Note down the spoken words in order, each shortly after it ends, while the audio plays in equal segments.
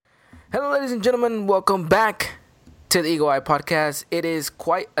Hello, ladies and gentlemen. Welcome back to the Eagle Eye Podcast. It is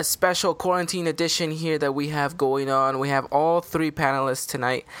quite a special quarantine edition here that we have going on. We have all three panelists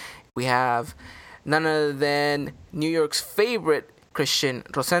tonight. We have none other than New York's favorite Christian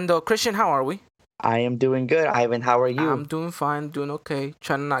Rosendo. Christian, how are we? I am doing good. Ivan, how are you? I'm doing fine, doing okay.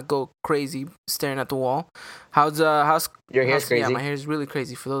 Trying to not go crazy, staring at the wall. How's Your hair's crazy. Yeah, my hair is really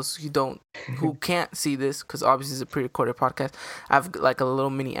crazy. For those who can't see this, because obviously it's a pre-recorded podcast. I have like a little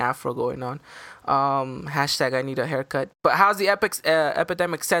mini afro going on. Hashtag I need a haircut. But how's the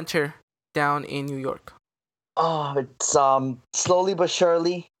epidemic center down in New York? Oh, it's slowly but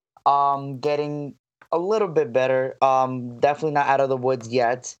surely getting a little bit better. Definitely not out of the woods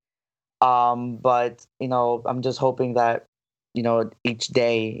yet. But I'm just hoping that each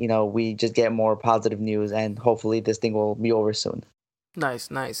day we just get more positive news, and hopefully this thing will be over soon.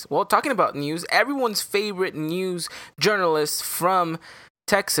 Nice. Well, talking about news, everyone's favorite news journalist from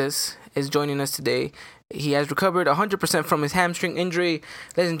Texas is joining us today. He has recovered 100% from his hamstring injury.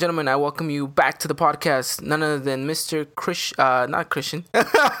 Ladies and gentlemen, I welcome you back to the podcast. None other than Mr. Not Christian.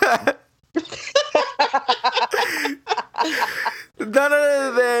 None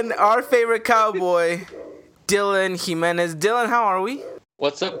other than our favorite cowboy, Dylan Jimenez. Dylan, how are we?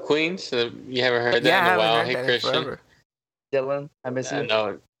 What's up, Queens? You haven't heard that in a while. Hey, Christian. Dylan, I miss you.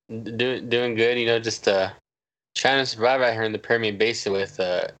 No, doing good. Just trying to survive out here in the Permian Basin with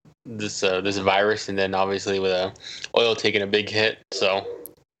this virus, and then obviously with oil taking a big hit. So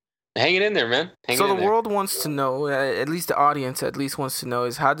hanging in there, man. The world wants to know, at least the audience wants to know,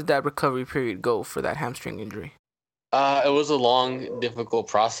 is how did that recovery period go for that hamstring injury? It was a long, difficult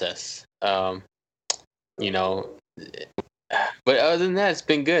process. But other than that, it's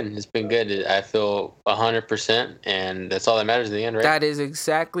been good. I feel 100%, and that's all that matters in the end, right? That is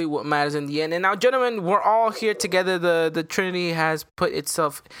exactly what matters in the end. And now, gentlemen, we're all here together. The Trinity has put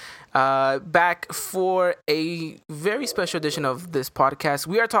itself back for a very special edition of this podcast.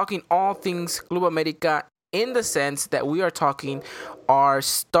 We are talking all things Club America, in the sense that we are talking our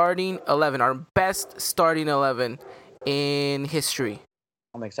starting 11, our best starting 11 in history.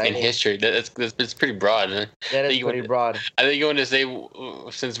 I'm excited. In history, that's pretty broad. Huh? That is pretty broad. I think you want to say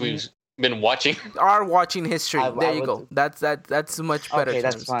since we've been watching watching history. There you go. That's much better. Okay,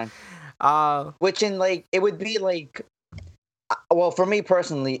 that's fine. Which it would be well, for me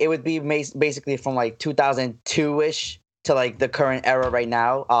personally, it would be basically from 2002-ish to the current era right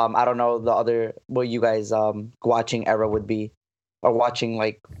now. I don't know what you guys watching era would be, or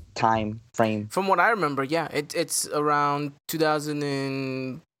watching time frame. From what I remember, yeah, it's around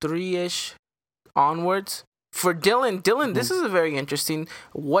 2003-ish onwards. For Dylan, This is a very interesting.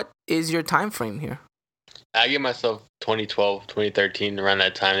 What is your time frame here? I give myself 2012, 2013, around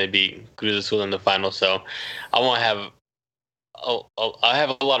that time they beat Cruz Azul in the final. So I won't have. I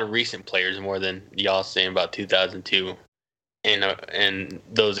have a lot of recent players more than y'all saying about 2002 and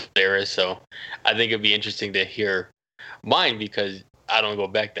those eras. So I think it'd be interesting to hear mine, because I don't go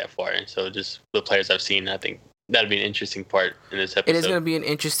back that far, and so just the players I've seen, I think that'd be an interesting part in this episode. It is going to be an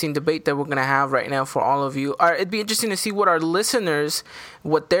interesting debate that we're going to have right now for all of you. It'd be interesting to see what our listeners,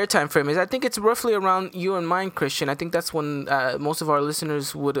 what their time frame is. I think it's roughly around you and mine, Christian. I think that's when most of our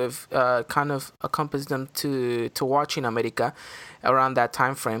listeners would have kind of accompanied them to watching America around that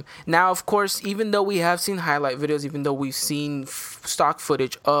time frame. Now, of course, even though we have seen highlight videos, even though we've seen stock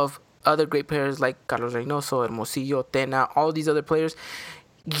footage of other great players like Carlos Reynoso, Hermosillo, Tena, all these other players,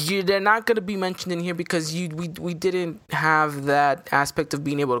 they're not going to be mentioned in here because we didn't have that aspect of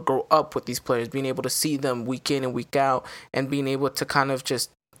being able to grow up with these players, being able to see them week in and week out, and being able to kind of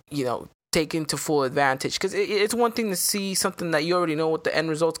just, take into full advantage. Because it's one thing to see something that you already know what the end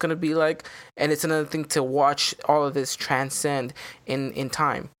result's going to be like, and it's another thing to watch all of this transcend in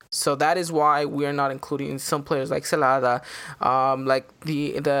time. So that is why we are not including some players like Celada, like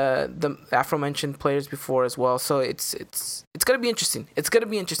the aforementioned players before as well. So it's gonna be interesting. It's gonna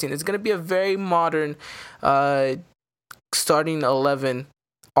be a very modern starting 11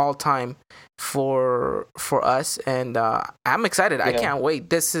 all time for us, and I'm excited. Yeah. I can't wait.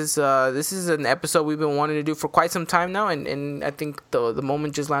 This is an episode we've been wanting to do for quite some time now, and I think the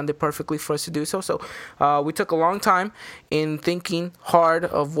moment just landed perfectly for us to do so. So we took a long time in thinking hard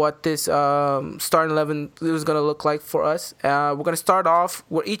of what this starting 11 was going to look like for us. We're going to start off,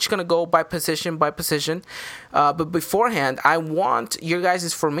 we're each going to go by position, but beforehand I want your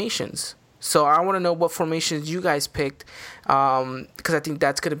guys' formations. So I want to know what formations you guys picked, because I think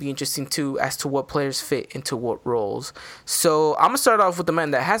that's going to be interesting too, as to what players fit into what roles. So I'm going to start off with the man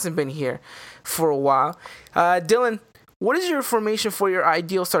that hasn't been here for a while. Dylan, what is your formation for your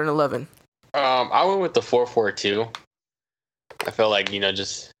ideal starting 11? I went with the 4-4-2. I felt like,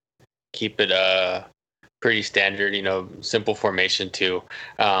 just keep it pretty standard, simple formation too.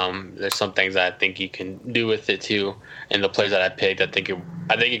 There's some things that I think you can do with it too, and the players that I picked, I think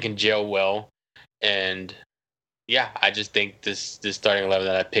it can gel well, and yeah, I just think this starting 11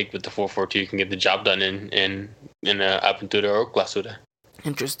 that I picked with the 4-4-2 can get the job done in Apertura or Clausura.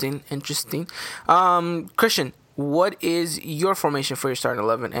 Interesting. Christian, what is your formation for your starting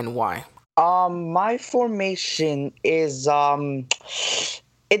 11 and why? My formation is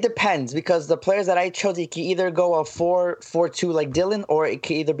it depends, because the players that I chose, it can either go a 4-4-2 like Dylan, or it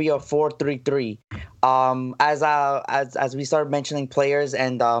can either be a 4-3-3. As we start mentioning players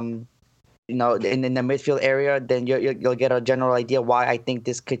and in the midfield area, then you'll get a general idea why I think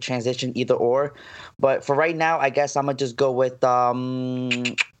this could transition either or. But for right now, I guess I'm gonna just go with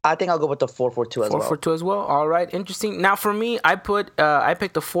I think I'll go with the 4-4-2 as well. 4-4-2 as well. All right, interesting. Now for me, I picked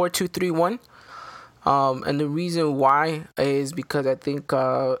the 4-2-3-1. And the reason why is because I think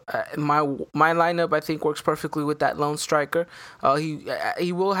my lineup I think works perfectly with that lone striker.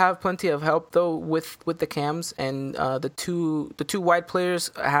 He will have plenty of help though with the cams, and the two wide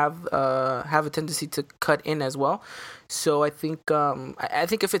players have a tendency to cut in as well. So I think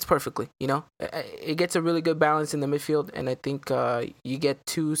it fits perfectly. It gets a really good balance in the midfield, and I think you get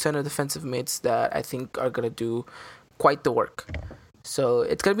two center defensive mids that I think are gonna do quite the work. So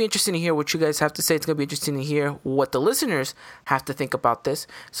it's going to be interesting to hear what you guys have to say. It's going to be interesting to hear what the listeners have to think about this.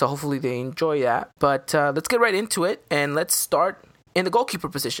 So hopefully they enjoy that. But let's get right into it, and let's start in the goalkeeper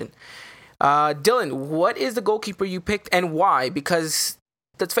position. Dylan, what is the goalkeeper you picked and why? Because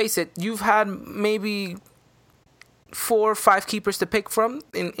let's face it, you've had maybe 4 or 5 keepers to pick from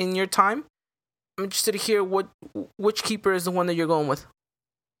in your time. I'm interested to hear which keeper is the one that you're going with.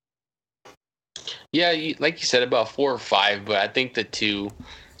 Yeah, like you said, about 4 or 5, but I think the 2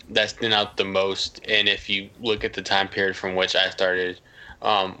 that stand out the most, and if you look at the time period from which I started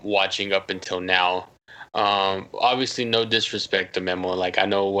watching up until now, obviously no disrespect to Memo. Like, I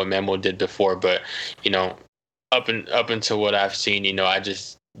know what Memo did before, but up until what I've seen, I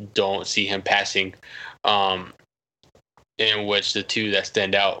just don't see him passing. In which the 2 that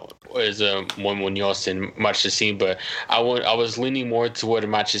stand out is Juan Munoz and Marchesín, but I was leaning more toward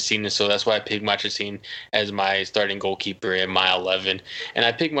Marchesín, and so that's why I picked Marchesín as my starting goalkeeper in my 11. And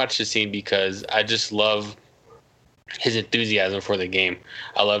I picked Marchesín because I just love his enthusiasm for the game.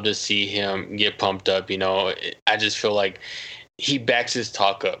 I love to see him get pumped up. I just feel like he backs his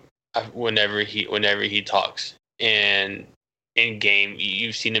talk up whenever he talks, and in game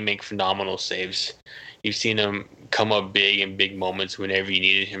you've seen him make phenomenal saves. You've seen him come up big in big moments whenever you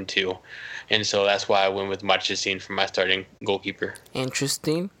needed him to. And so that's why I went with Marchesín for my starting goalkeeper.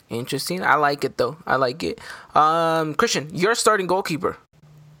 Interesting. I like it, though. I like it. Christian, your starting goalkeeper.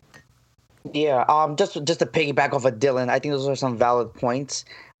 Yeah, just to piggyback off of Dylan, I think those are some valid points.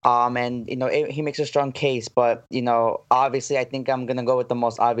 And he makes a strong case, but obviously I think I'm gonna go with the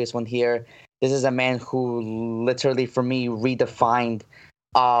most obvious one here. This is a man who literally, for me, redefined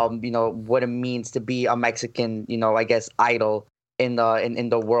what it means to be a Mexican, I guess, idol in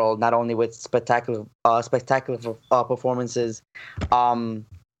the world, not only with spectacular performances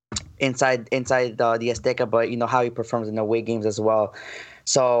inside the Azteca, but how he performs in away games as well.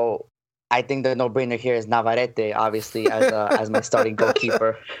 So I think the no-brainer here is Navarrete, obviously, as my starting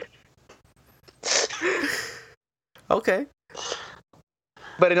goalkeeper. Okay.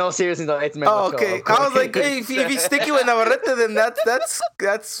 But in all seriousness, though, it's Memo. Oh, okay. I was like, hey, if you stick you with Navarrete, then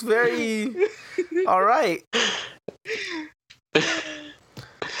that's very all right.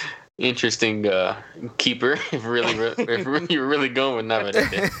 Interesting keeper. If you're really going with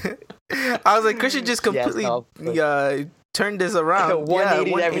Navarrete. I was like, Christian just completely turned this around.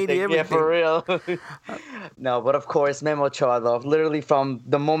 180 everything. Yeah, for real. No, but of course, Memo Ochoa, though. Literally from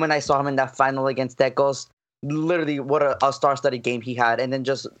the moment I saw him in that final against Tecos, literally what a star-studded game he had, and then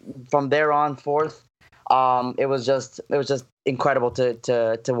just from there on forth, it was just incredible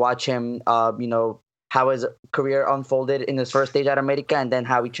to watch him. How his career unfolded in his first stage at America, and then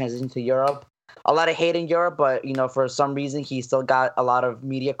how he transitioned to Europe. A lot of hate in Europe, but for some reason he still got a lot of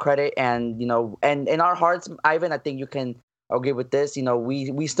media credit, and and in our hearts, Ivan, I think you can agree with this.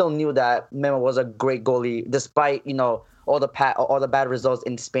 We still knew that Memo was a great goalie, despite all the bad results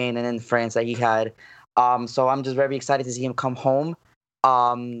in Spain and in France that he had. So I'm just very excited to see him come home.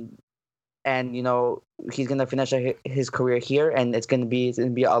 And he's gonna finish his career here, and it's gonna be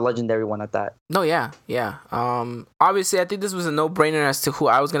a legendary one at that. No, yeah. Obviously, I think this was a no-brainer as to who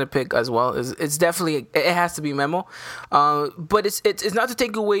I was gonna pick as well. It's definitely, it has to be Memo. But it's not to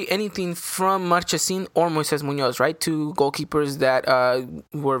take away anything from Marchesín or Moises Munoz, right? 2 goalkeepers that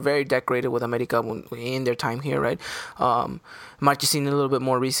were very decorated with America in their time here, right? Marchesín a little bit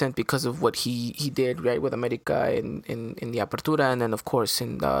more recent because of what he did, right, with America in the Apertura, and then of course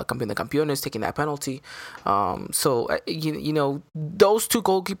in the Campeón de Campeones, taking that penalty. You know, those two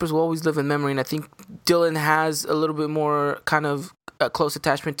goalkeepers will always live in memory, and I think Dylan has a little bit more kind of a close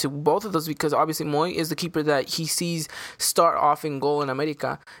attachment to both of those, because obviously Moy is the keeper that he sees start off in goal in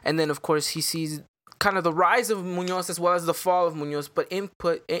America, and then of course he sees kind of the rise of Munoz as well as the fall of Munoz, but in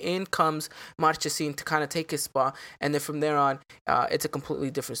comes Marchesín to kind of take his spot, and then from there on, it's a completely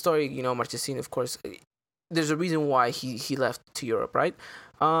different story. You know, Marchesín, of course, there's a reason why he left to Europe, right?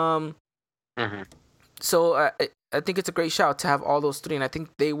 So I think it's a great shout to have all those three, and I think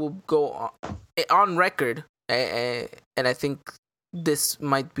they will go on record, and I think this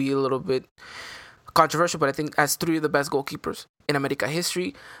might be a little bit controversial, but I think as three of the best goalkeepers in America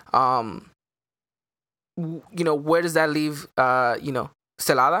history. You know, where does that leave, you know,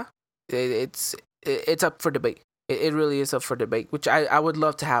 Celada? It's up for debate. It really is up for debate, which I would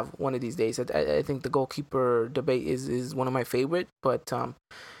love to have one of these days. I think the goalkeeper debate is one of my favorite, but,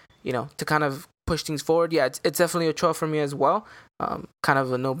 you know, to kind of push things forward, yeah, it's definitely Ochoa for me as well. Kind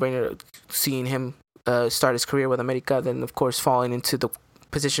of a no-brainer seeing him start his career with America, then, of course, falling into the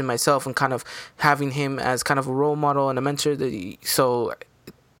position myself and kind of having him as kind of a role model and a mentor. So,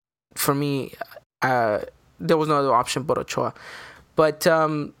 for me, there was no other option but Ochoa. But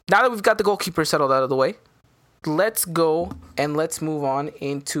now that we've got the goalkeeper settled out of the way, let's go and let's move on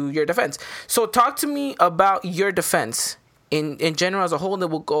into your defense. So talk to me about your defense in general as a whole, and then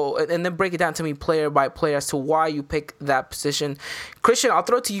we'll go and then break it down to me player by player as to why you pick that position. Christian, I'll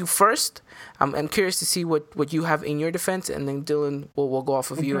throw it to you first. I'm curious to see what you have in your defense, and then Dylan will go off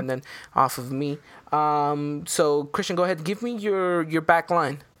of you and then off of me. So Christian, go ahead. Give me your back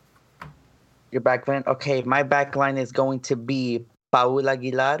line. Your back line? Okay, my back line is going to be Paul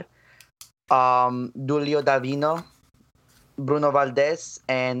Aguilar, Dulio Davino, Bruno Valdez,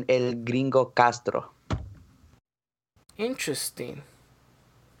 and El Gringo Castro. Interesting.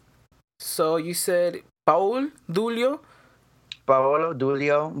 So you said Paolo, Dulio,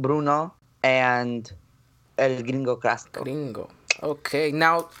 Bruno, and El Gringo Castro. Gringo. Okay,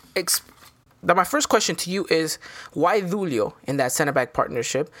 now my first question to you is, why Dulio in that center back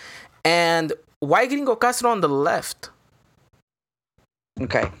partnership? And why Gringo Castro on the left?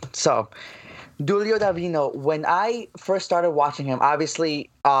 Okay, so Dulio Davino, when I first started watching him, obviously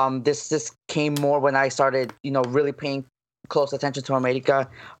this came more when I started, you know, really paying close attention to America.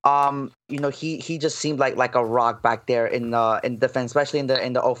 You know, he just seemed like a rock back there in defense, especially in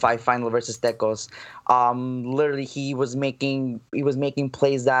the 05 final versus Tecos. Literally he was making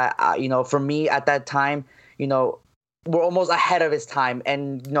plays that you know, for me at that time, you know, were almost ahead of his time,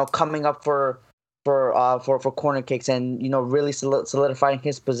 and you know, coming up for corner kicks, and you know, really solidifying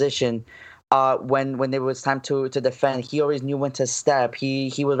his position when it was time to defend. He always knew when to step.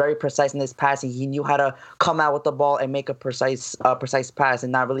 He was very precise in his passing. He knew how to come out with the ball and make a precise pass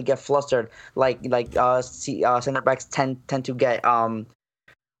and not really get flustered like center backs tend to get.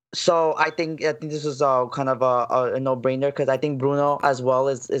 So I think this is kind of a no-brainer, because I think Bruno as well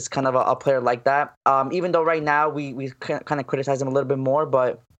is kind of a player like that. Even though right now we kind of criticize him a little bit more,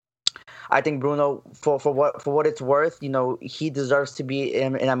 but I think Bruno, for what it's worth, you know, he deserves to be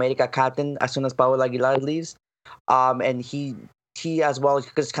in America captain as soon as Paul Aguilar leaves. And he as well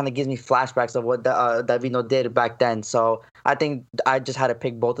just kind of gives me flashbacks of what Davino did back then. So I think I just had to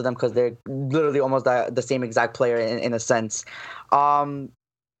pick both of them because they're literally almost the same exact player in a sense.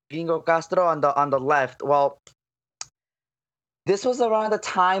 Gringo Castro on the left. Well, this was around the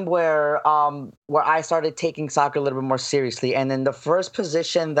time where I started taking soccer a little bit more seriously, and then the first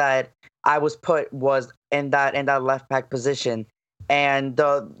position that I was put was in that left back position. And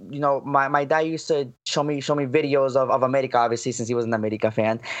you know, my dad used to show me videos of America, obviously, since he was an America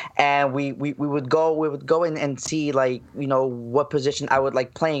fan, and we would go in and see, like, you know, what position I would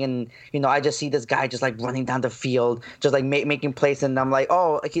like playing, and you know, I just see this guy just like running down the field, just like making plays, and I'm like,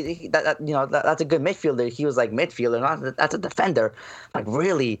 oh, that's a good midfielder. He was like, midfielder, that's a defender, like,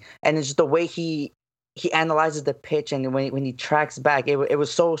 really? And it's just the way he analyzes the pitch, and when he tracks back, it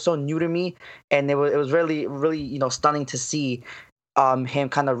was so new to me, and it was really, you know, stunning to see him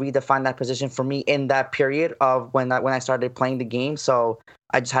kind of redefine that position for me in that period of when I started playing the game. So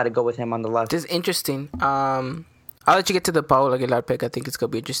I just had to go with him on the left. This is interesting. I'll let you get to the Paul Aguilar pick. I think it's gonna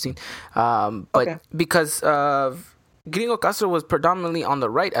be interesting. But okay, because of Gringo Castro was predominantly on the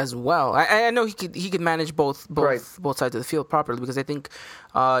right as well. I know he could manage both sides of the field properly, because I think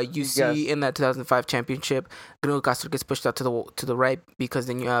you see in that 2005 championship, Gringo Castro gets pushed out to the right, because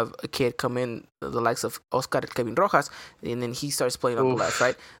then you have a kid come in, the likes of Oscar Kevin Rojas, and then he starts playing on the left,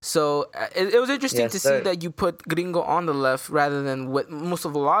 right? So it was interesting to see that you put Gringo on the left rather than what a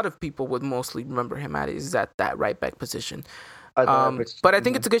lot of people would mostly remember him at, is that right back position. But I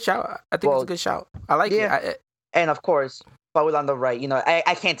think it's a good shout. I like it. And of course, Paul on the right. You know,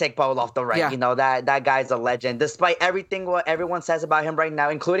 I can't take Paul off the right. Yeah. You know, that guy's a legend. Despite everything what everyone says about him right now,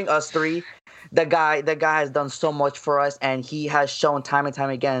 including us three, the guy has done so much for us, and he has shown time and time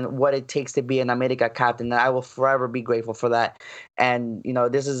again what it takes to be an America captain. And I will forever be grateful for that. And you know,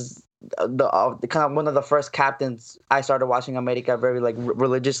 this is the kind of one of the first captains I started watching America very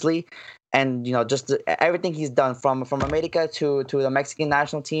religiously. And you know, just everything he's done from America to the Mexican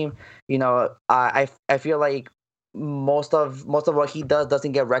national team. You know, I feel like most of what he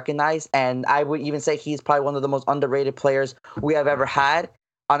doesn't get recognized, and I would even say he's probably one of the most underrated players we have ever had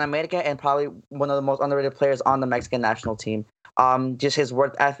on America, and probably one of the most underrated players on the Mexican national team. Just his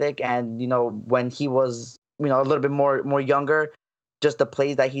work ethic, and you know, when he was, you know, a little bit more younger, just the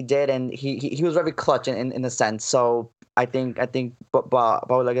plays that he did, and he was very clutch in a sense. So I think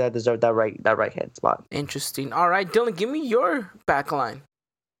Paul Aguilar deserved that right hand spot. Interesting. All right, Dylan, give me your back line.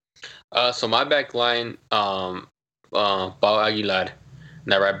 So my back line, Paul Aguilar in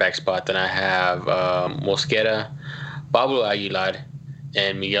that right back spot. Then I have Mosquera, Pablo Aguilar,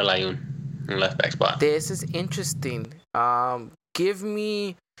 and Miguel Layún in left back spot. This is interesting. Give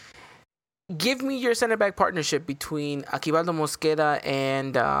me your center back partnership between Aquivaldo Mosquera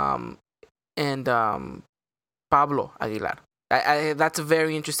and Pablo Aguilar. That's a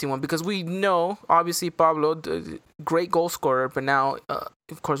very interesting one, because we know, obviously, Pablo, great goal scorer, but now,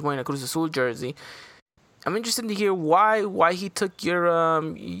 of course, wearing a Cruz Azul jersey. I'm interested to hear why he took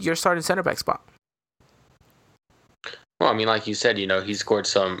your starting center back spot. Well, I mean, like you said, you know, he scored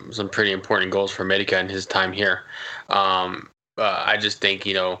some pretty important goals for America in his time here. I just think,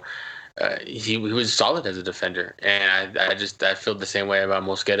 you know, he was solid as a defender, and I feel the same way about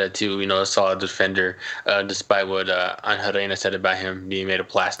Mosquera too. You know, a solid defender, despite what Angel Reyna said about him being made of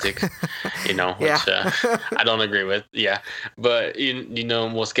plastic. You know, which I don't agree with. Yeah, but you know,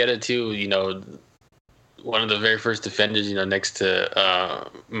 Mosquera too. You know, one of the very first defenders. You know, next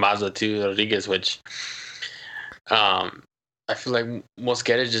to Mazza too, Rodriguez, which I feel like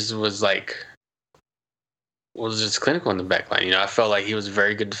Mosquera just was just clinical in the back line. You know, I felt like he was a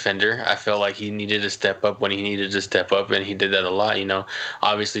very good defender. I felt like he needed to step up when he needed to step up, and he did that a lot. You know,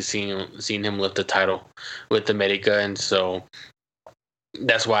 obviously seeing him lift the title with America, and so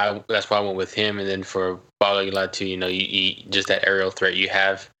that's why I went with him. And then for Pablo Aguilar too, you know, you just that aerial threat you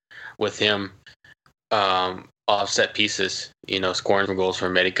have with him, offset pieces. You know, scoring some goals for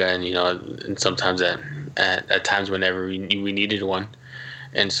America, and you know, and sometimes at times whenever we needed one.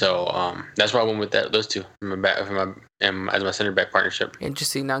 And so that's why I went with those two as my center back partnership.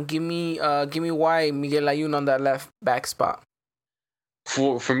 Interesting. Now give me why Miguel Layún on that left back spot.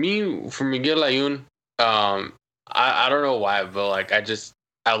 For Miguel Layún, I don't know why, but like I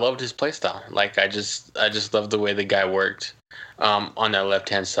loved his play style. Like I just loved the way the guy worked on that left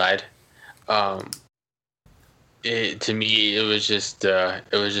hand side. To me, it was just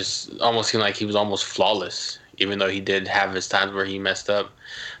almost seemed like he was almost flawless, even though he did have his times where he messed up.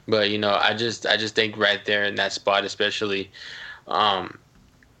 But you know, I just think right there in that spot, especially when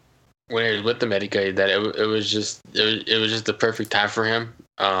he was with America, that it was just the perfect time for him.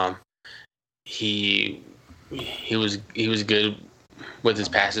 He was good with his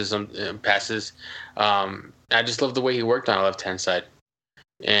passes. I just love the way he worked on the left hand side.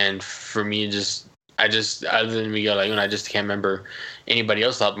 And for me, other than Miguel Layún, I just can't remember anybody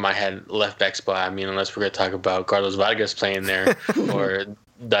else off my head left back spot. I mean, unless we're gonna talk about Carlos Vargas playing there or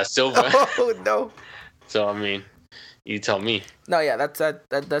Da Silva. Oh no! So I mean, you tell me. No, yeah,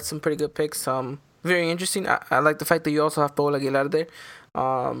 that's some pretty good picks. Very interesting. I like the fact that you also have Paul Aguilar there.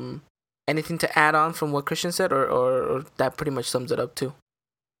 Anything to add on from what Christian said, or that pretty much sums it up too?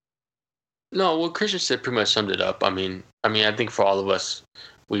 No, what Christian said pretty much summed it up. I mean, I think for all of us,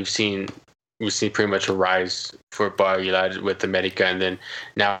 we've seen pretty much a rise for Paul Aguilar with America, and then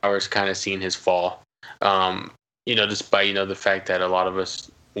now we're kind of seeing his fall. You know, despite, you know, the fact that a lot of us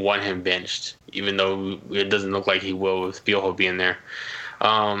want him benched, even though it doesn't look like he will with Piojo being there.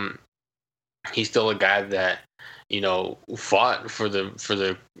 He's still a guy that, you know, fought for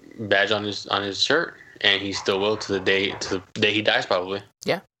the badge on his shirt, and he still will to the day he dies, probably.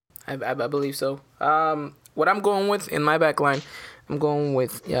 Yeah, I believe so. What I'm going with in my back line, I'm going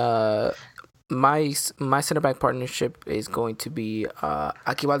with my center back partnership is going to be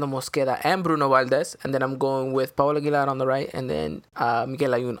Aquivaldo Mosquera and Bruno Valdez, and then I'm going with Paul Aguilar on the right, and then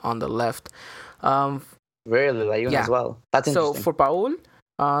Miguel Layun on the left. Really, Layun as well. That's interesting. So for Paul,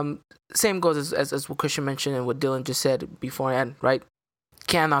 same goes as what Christian mentioned and what Dylan just said beforehand, right?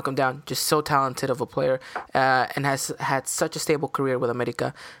 Can't knock him down. Just so talented of a player, and has had such a stable career with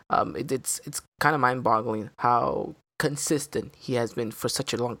America. It's kind of mind-boggling how consistent he has been for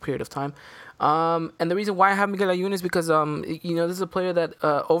such a long period of time. And the reason why I have Miguel Layun is because this is a player that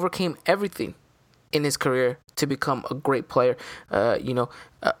overcame everything in his career to become a great player.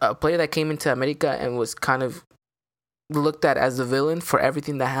 A player that came into America and was kind of looked at as the villain for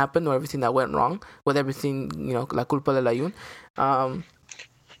everything that happened or everything that went wrong with everything, la culpa de Layun.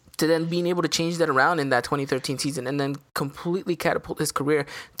 To then being able to change that around in that 2013 season and then completely catapult his career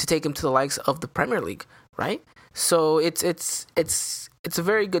to take him to the likes of the Premier League, right? So it's a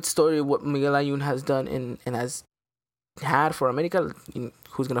very good story what Miguel Layun has done and has had for America.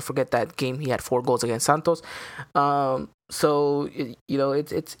 Who's gonna forget that game? He had 4 goals against Santos. So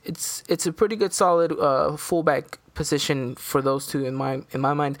it's a pretty good solid fullback position for those two in my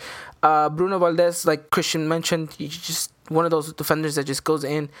mind. Bruno Valdez, like Christian mentioned, he's just one of those defenders that just goes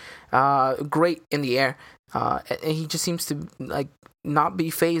in great in the air, and he just seems to not be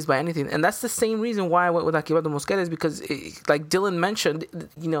fazed by anything. And that's the same reason why I went with Aquivaldo Mosquera, is because like Dylan mentioned,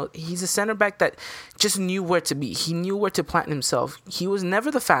 he's a center back that just knew where to be. He knew where to plant himself. He was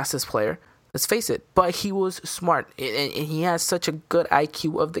never the fastest player, let's face it, but he was smart, and he has such a good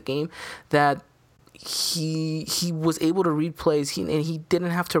IQ of the game that he was able to read plays, and he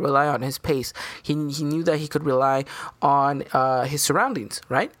didn't have to rely on his pace. He knew that he could rely on his surroundings,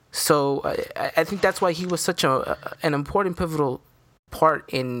 right? So I think that's why he was such an important, pivotal part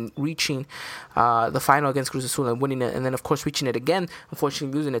in reaching the final against Cruz Azul and winning it, and then of course reaching it again,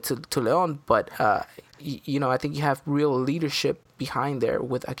 unfortunately losing it to Leon. But I think you have real leadership behind there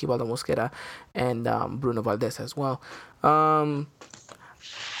with Aquivaldo Mosquera and Bruno Valdez as well.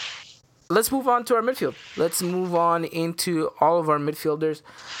 Let's move on to our midfield. Let's move on into all of our midfielders.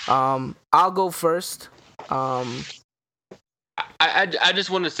 I'll go first. I just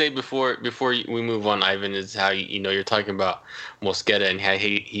want to say before we move on, Ivan, is how you're talking about Mosquera and how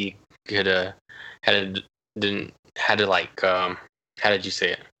he could how did you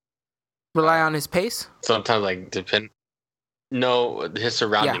say it? Rely on his pace. Sometimes depend. No, his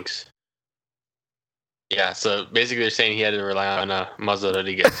surroundings. Yeah, so basically they're saying he had to rely on Mazda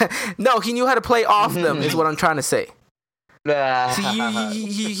Rodriguez. No, he knew how to play off them, is what I'm trying to say. See,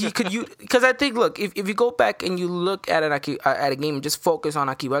 he could because I think, look, if you go back and you look at a game and just focus on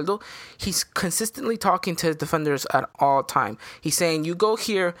Aquivaldo, he's consistently talking to his defenders at all time. He's saying, you go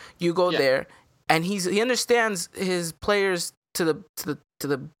here, you go there, and he understands his players to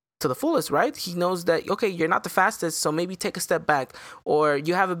the fullest, right? He knows that, okay, you're not the fastest, so maybe take a step back, or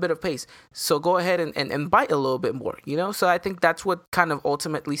you have a bit of pace, so go ahead and bite a little bit more, So I think that's what kind of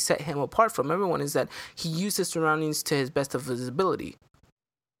ultimately set him apart from everyone, is that he used his surroundings to his best of his ability.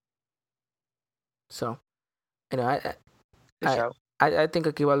 So, I think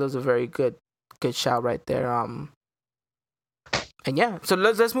Aquivaldo is a very good shout right there. And yeah, so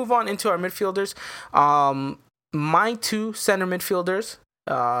let's move on into our midfielders. My 2 center midfielders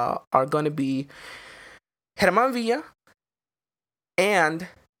are going to be Germán Villa and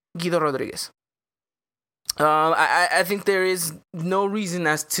Guido Rodriguez. I think there is no reason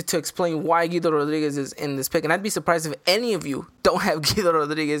as to explain why Guido Rodriguez is in this pick, and I'd be surprised if any of you don't have Guido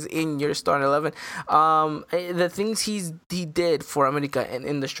Rodriguez in your starting 11. The things he did for America, and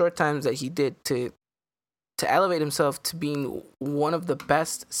in the short times that he did to elevate himself to being one of the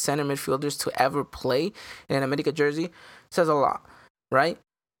best center midfielders to ever play in an America jersey, says a lot, right?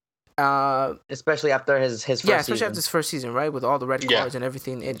 Especially after his first season. Especially after his first season, right? With all the red cards and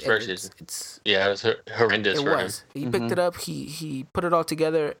everything. It was horrendous for him. He picked it up, he put it all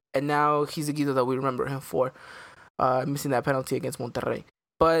together, and now he's the Guido that we remember him for, missing that penalty against Monterrey.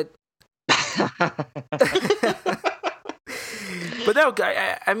 But no,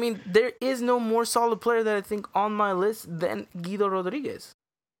 I mean, there is no more solid player that I think on my list than Guido Rodriguez.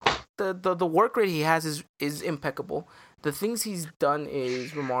 The work rate he has is impeccable. The things he's done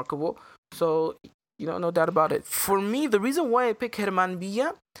is remarkable. So, no doubt about it. For me, the reason why I pick Germán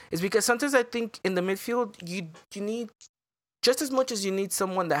Villa is because sometimes I think in the midfield, you need, just as much as you need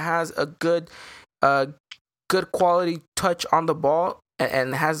someone that has a good quality touch on the ball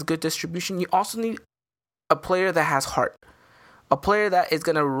and has good distribution, you also need a player that has heart. A player that is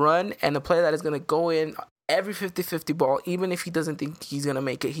going to run, and a player that is going to go in every 50-50 ball, even if he doesn't think he's going to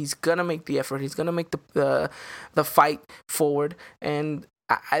make it. He's going to make the effort. He's going to make the fight forward. And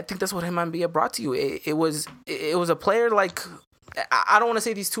I think that's what Hernandez brought to you. It was a player like, I don't want to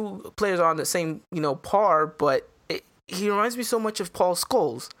say these two players are on the same par, but he reminds me so much of Paul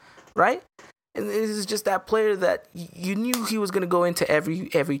Scholes, right? And this is just that player that you knew he was going to go into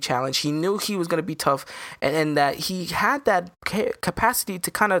every challenge. He knew he was going to be tough, and that he had that capacity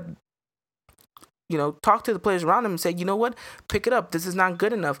to kind of, talk to the players around him and say, you know what, pick it up. This is not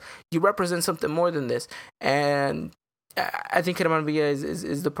good enough. You represent something more than this. And I think Germán Villa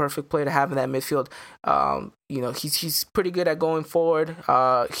is the perfect player to have in that midfield. He's pretty good at going forward.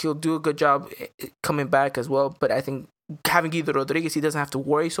 He'll do a good job coming back as well. But I think having Guido Rodriguez, he doesn't have to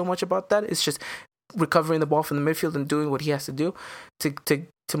worry so much about that. It's just recovering the ball from the midfield and doing what he has to do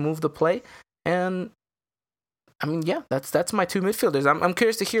to move the play. And I mean, yeah, that's my two midfielders. I'm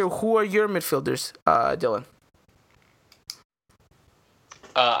curious to hear, who are your midfielders, Dylan?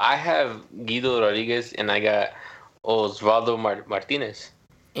 I have Guido Rodriguez, and I got Osvaldo Martinez.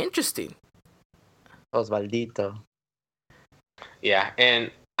 Interesting. Osvaldito. Yeah,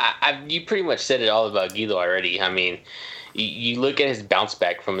 and you pretty much said it all about Guido already. I mean, you look at his bounce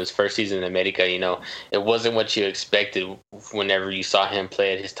back from his first season in America, it wasn't what you expected whenever you saw him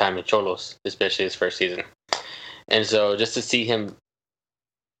play at his time in Cholos, especially his first season. And so just to see him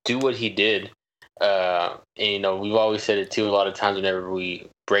do what he did, and, we've always said it too a lot of times whenever we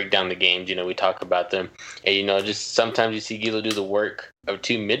break down the games, we talk about them. And, just sometimes you see Guido do the work of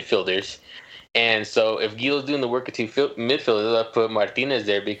two midfielders. And so if Guido's doing the work of two midfielders, I'll put Martinez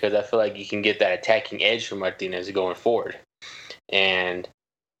there because I feel like you can get that attacking edge from Martinez going forward. And,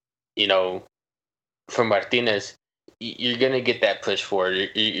 from Martinez, you're going to get that push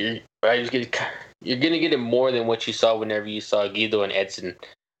forward. You're going to get it more than what you saw whenever you saw Guido and Edson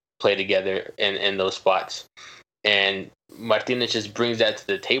play together in those spots. And Martinez just brings that to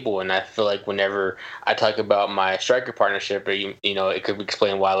the table, and I feel like whenever I talk about my striker partnership, it could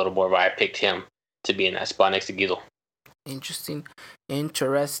explain why a little more why I picked him to be in that spot next to Guido. Interesting,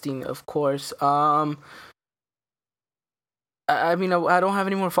 of course. I mean, I don't have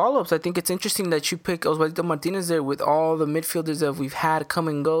any more follow-ups. I think it's interesting that you pick Osvaldo Martinez there with all the midfielders that we've had come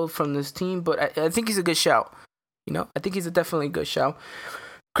and go from this team, but I think he's a good shout. I think he's definitely a good shout.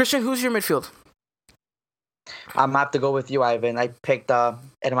 Christian, who's your midfield? I'm gonna have to go with you, Ivan. I picked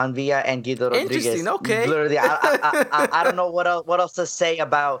Germán Villa and Guido Rodriguez. Interesting. Okay. Literally, I don't know what else to say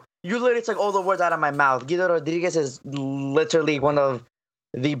about. You literally took all the words out of my mouth. Guido Rodriguez is literally one of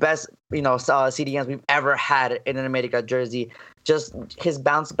the best, CDMs we've ever had in an America jersey. Just his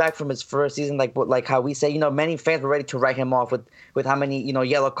bounce back from his first season, like how we say, many fans were ready to write him off with how many,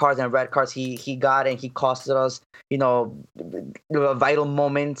 yellow cards and red cards he got, and he costed us, vital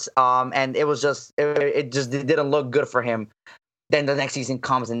moments. And it was just, it didn't look good for him. Then the next season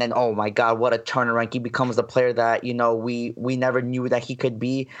comes, and then, oh my God, what a turnaround. He becomes the player that, we never knew that he could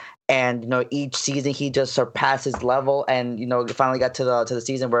be. And, each season he just surpassed his level, and, finally got to the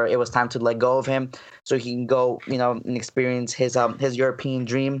season where it was time to let go of him so he can go, and experience his European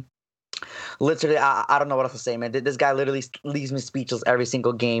dream. Literally, I don't know what else to say, man. This guy literally leaves me speechless every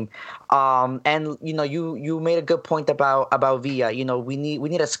single game. And you made a good point about Villa. We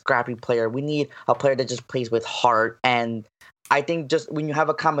need a scrappy player. We need a player that just plays with heart. And I think just when you have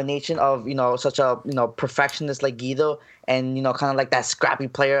a combination of such a perfectionist like Guido and kind of like that scrappy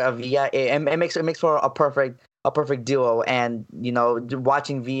player of Villa, it makes for a perfect duo. And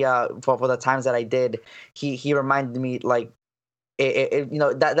watching Villa for the times that I did, he reminded me like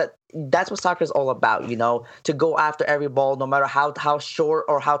that's what soccer is all about, to go after every ball, no matter how short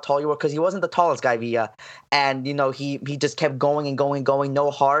or how tall you were, because he wasn't the tallest guy, Villa, and he just kept going and going,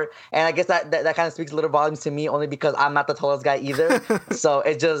 no heart. And I guess that kind of speaks a little volumes to me, only because I'm not the tallest guy either. So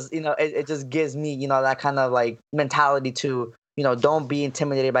it just it just gives me that kind of like mentality to don't be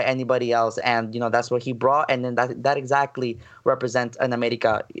intimidated by anybody else, and that's what he brought, and then that exactly represents an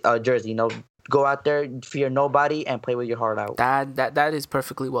America jersey. Go out there, fear nobody, and play with your heart out. That is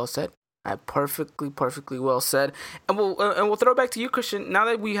perfectly well said. Perfectly well said. And we'll throw it back to you, Christian. Now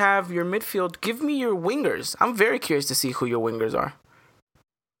that we have your midfield, give me your wingers. I'm very curious to see who your wingers are.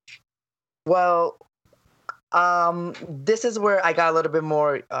 Well, this is where I got a little bit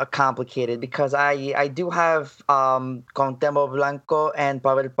more complicated, because I do have Cuauhtémoc Blanco and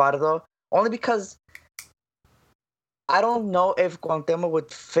Pavel Pardo, only because I don't know if Cuauhtémoc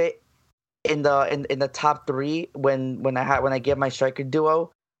would fit in the top three when I get my striker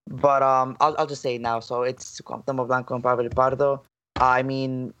duo, but I'll just say it now. So it's Cuauhtémoc Blanco and Pavel Pardo. I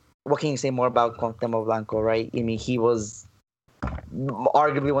mean, what can you say more about Cuauhtémoc Blanco, right? I mean, he was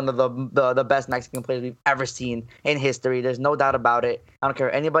arguably one of the best Mexican players we've ever seen in history. There's no doubt about it. I don't care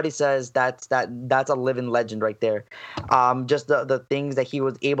what anybody says. That's a living legend right there. Just the things that he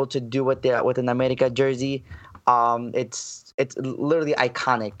was able to do with an America jersey, it's literally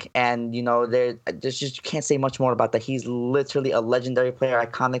iconic. And there's just, you can't say much more about that. He's literally a legendary player,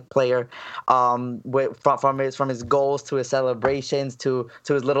 iconic player. From his goals to his celebrations to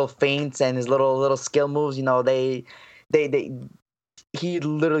his little feints and his little skill moves. He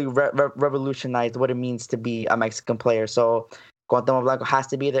literally revolutionized what it means to be a Mexican player. So Cuauhtemoc Blanco has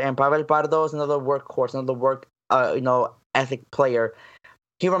to be there. And Pavel Pardo is another workhorse, another ethic player.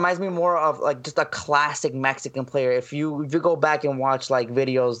 He reminds me more of like just a classic Mexican player. If you go back and watch like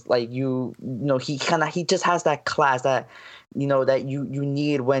videos, like he just has that class that that you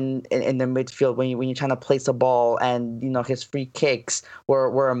need when in the midfield when you're trying to place a ball. And his free kicks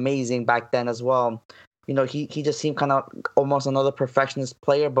were amazing back then as well. He just seemed kind of almost another perfectionist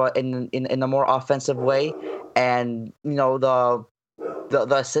player, but in a more offensive way. And the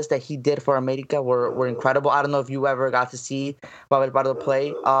assists that he did for America were incredible. I don't know if you ever got to see Pavel Pardo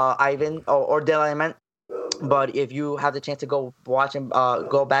play, Ivan or De La Eman, but if you have the chance to go watch him,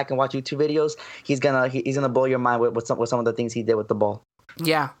 go back and watch YouTube videos, he's gonna blow your mind with some of the things he did with the ball.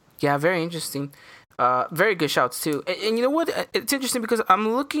 Yeah, very interesting. Very good shouts too. And you know what? It's interesting because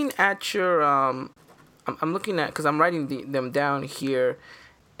I'm looking at your I'm looking at, because I'm writing them down here,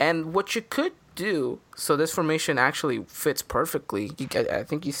 and what you could do. So this formation actually fits perfectly. I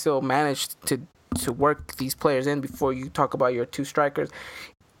think you still managed to work these players in before you talk about your two strikers.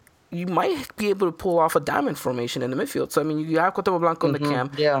 You might be able to pull off a diamond formation in the midfield. So I mean, you have Cuauhtemoc Blanco in the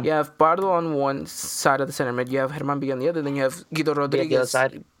camp. Yeah. You have Pardo on one side of the center mid. You have Germán Villa on the other. Then you have Guido Rodriguez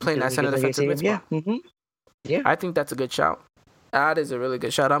playing that center defensive mid spot. Yeah. Mm-hmm. Yeah. I think that's a good shout. That is a really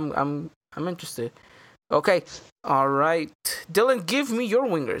good shout. I'm interested. Okay. All right. Dylan, give me your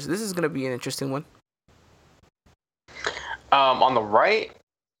wingers. This is going to be an interesting one. On the right,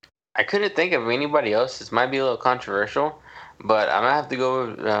 I couldn't think of anybody else. This might be a little controversial, but I'm going to have to go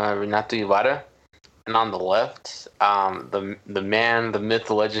with Renato Ibarra. And on the left, the man, the myth,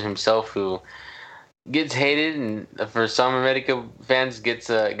 the legend himself, who gets hated, and for some America fans gets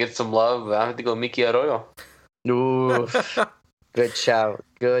some love. I have to go Mickey Arroyo. Ooh. Good shout.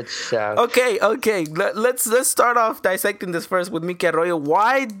 Okay. Let's start off dissecting this first with Mickey Arroyo.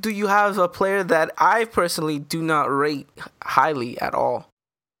 Why do you have a player that I personally do not rate highly at all?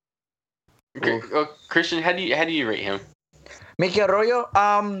 Christian, how do you rate him? Mickey Arroyo,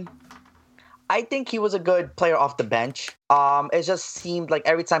 I think he was a good player off the bench. It just seemed like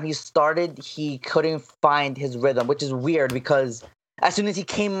every time he started, he couldn't find his rhythm, which is weird because as soon as he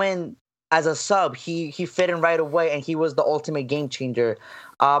came in as a sub, he fit in right away, and he was the ultimate game changer.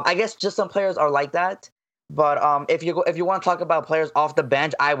 I guess just some players are like that. But if you want to talk about players off the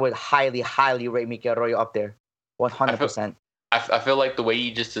bench, I would highly rate Mickey Arroyo up there, 100%. I feel like the way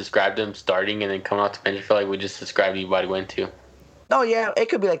you just described him starting and then coming off the bench, I feel like we just described Ibari went to. Oh yeah, it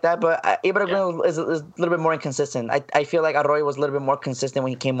could be like that, but Ibari is a little bit more inconsistent. I feel like Arroyo was a little bit more consistent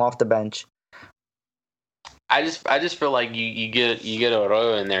when he came off the bench. I just feel like you get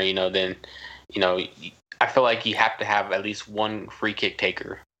Arroyo in there, then I feel like you have to have at least one free kick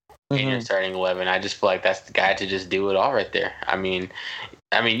taker in your starting 11. I just feel like that's the guy to just do it all right there. I mean,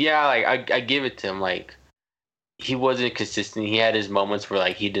 yeah, like I give it to him. Like he wasn't consistent. He had his moments where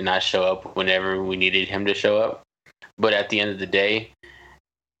like he did not show up whenever we needed him to show up. But at the end of the day,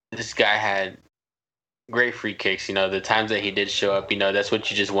 this guy had great free kicks. The times that he did show up, that's what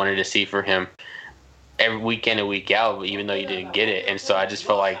you just wanted to see for him every week in and week out, even though you didn't get it. And so I just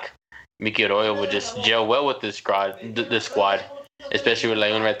felt like Mickey Arroyo would just gel well with the squad, especially with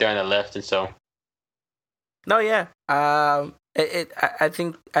Leon right there on the left. And so, no, yeah, I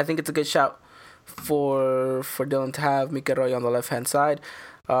think it's a good shout for Dylan to have Mickey Arroyo on the left hand side.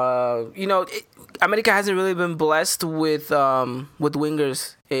 America hasn't really been blessed with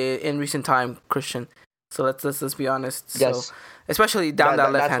wingers in recent time, Christian. So let's be honest. Yes. So, especially down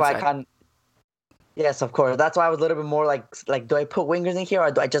that left hand side. Yes, of course. That's why I was a little bit more like, do I put wingers in here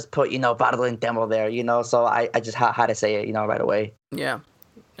or do I just put, Pardo and Demo there, So I just had to say it, right away. Yeah.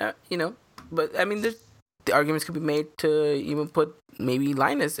 But I mean, the arguments could be made to even put maybe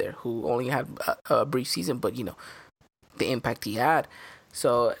Linus there, who only had a brief season, but, the impact he had.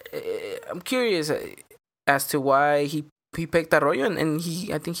 So I'm curious as to why he picked Arroyo, and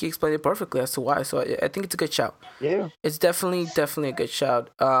I think he explained it perfectly as to why. So I think it's a good shout. Yeah. It's definitely a good shout.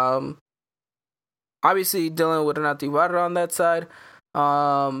 Obviously, Dylan with Renato Ibarra on that side. You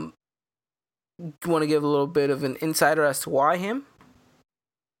want to give a little bit of an insider as to why him?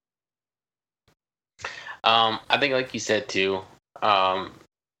 I think, like you said too,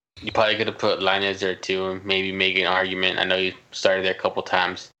 You probably could have put Linez there too, and maybe make an argument. I know you started there a couple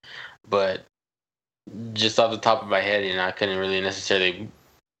times, but just off the top of my head, I couldn't really necessarily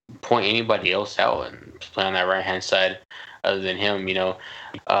point anybody else out and play on that right hand side other than him.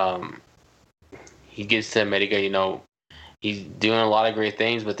 He gets to America. He's doing a lot of great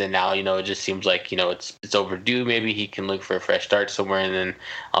things, but then now, it just seems like, it's overdue. Maybe he can look for a fresh start somewhere, and then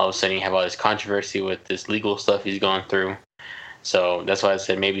all of a sudden you have all this controversy with this legal stuff he's going through. So that's why I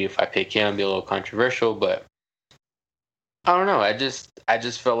said maybe if I pick him, it'd be a little controversial, but I don't know. I just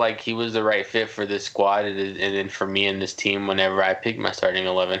felt like he was the right fit for this squad, and then for me and this team whenever I picked my starting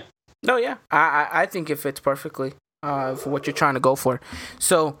 11. No, yeah. I think it fits perfectly for what you're trying to go for.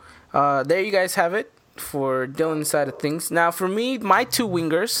 So there you guys have it for Dylan's side of things. Now, for me, my two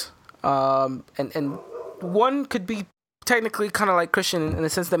wingers, and one could be technically kind of like Christian in the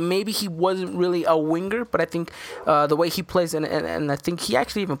sense that maybe he wasn't really a winger, but I think the way he plays, and I think he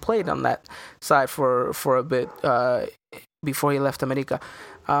actually even played on that side for a bit before he left America.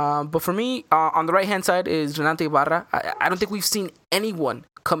 But for me, on the right-hand side is Renato Ibarra. I don't think we've seen anyone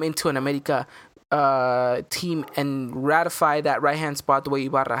come into an America team and ratify that right-hand spot the way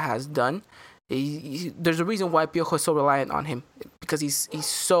Ibarra has done. There's a reason why Piojo is so reliant on him, because he's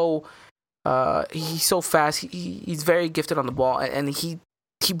so fast. He's very gifted on the ball, and he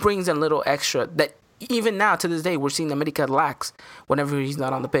brings in a little extra that even now to this day we're seeing America lacks whenever he's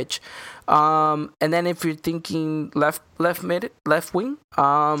not on the pitch. And then if you're thinking left wing,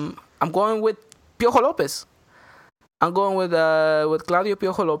 I'm going with Piojo Lopez. I'm going with Claudio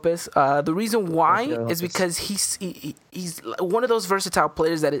Piojo Lopez. The reason why is because he's one of those versatile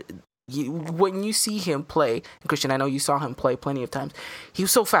players that when you see him play, and Christian, I know you saw him play plenty of times. He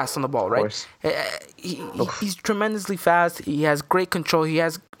was so fast on the ball, right? He's tremendously fast. He has great control. He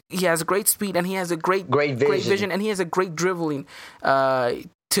has great speed, and he has a great vision, and he has a great dribbling to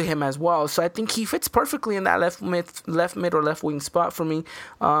him as well. So I think he fits perfectly in that left mid or left wing spot for me.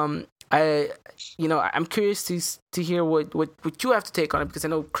 I'm curious to hear what you have to take on it, because I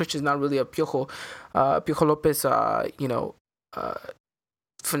know Christian's not really a Piojo Lopez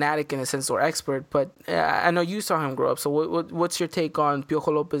fanatic in a sense, or expert, but I know you saw him grow up. So what's your take on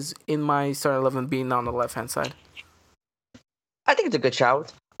Piojo Lopez in my starting 11 being on the left hand side? I think it's a good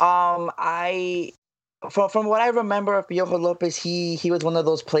shout. From what I remember of Piojo Lopez, he was one of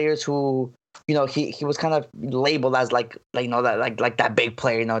those players who, he was kind of labeled as like that big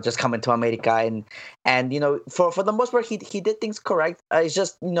player, just coming to America, and for the most part he did things correct. It's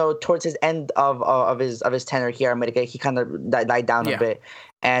just towards his end of his tenure here in America, he kind of died down a bit.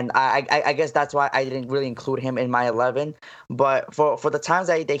 And I guess that's why I didn't really include him in my 11. But for the times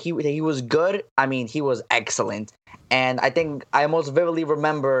that he was good, I mean, he was excellent. And I think I most vividly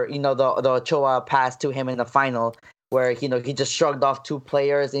remember, the Ochoa pass to him in the final, where he just shrugged off two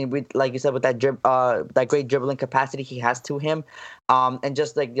players, and like you said, with that great dribbling capacity he has to him, and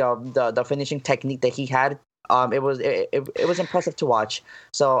just like the finishing technique that he had. It was impressive to watch.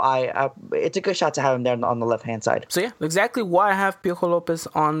 So it's a good shot to have him there on the left hand side. So yeah, exactly why I have Piojo Lopez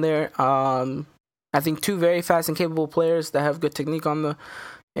on there. I think two very fast and capable players that have good technique on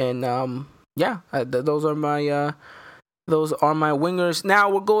those are my wingers. Now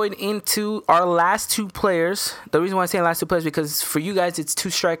we're going into our last two players. The reason why I say last two players, because for you guys it's two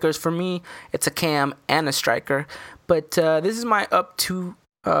strikers. For me, it's a cam and a striker. But this is my up to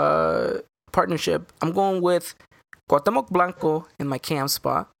partnership. I'm going with Cuauhtemoc Blanco in my cam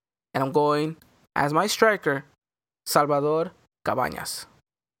spot, and I'm going as my striker, Salvador Cabañas.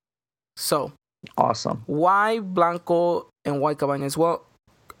 So awesome. Why Blanco and why Cabañas? Well,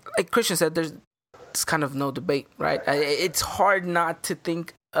 like Christian said, there's kind of no debate, right? It's hard not to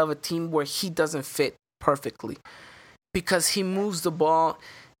think of a team where he doesn't fit perfectly, because he moves the ball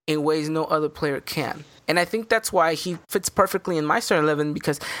in ways no other player can. And I think that's why he fits perfectly in my starting 11,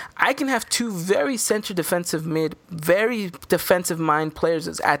 because I can have two very center defensive mid, very defensive mind players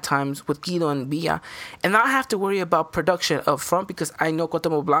at times with Guido and Villa, and not have to worry about production up front, because I know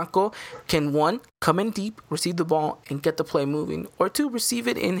Cuauhtemoc Blanco can, one, come in deep, receive the ball, and get the play moving, or two, receive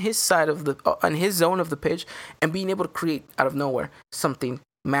it in his side of in his zone of the pitch, and being able to create out of nowhere something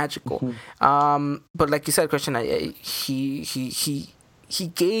magical. Mm-hmm. But like you said, Christian, he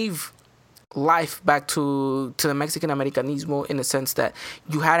gave life back to the Mexican Americanismo, in the sense that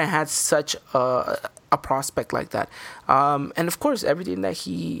you hadn't had such a prospect like that. And of course, everything that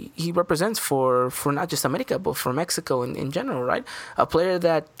he represents for not just America, but for Mexico in general, right? A player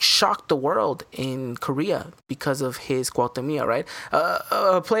that shocked the world in Korea because of his Cuauhtemia, right?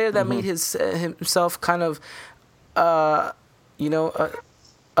 A player that made himself kind of, a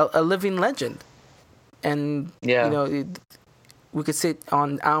living legend. And, we could sit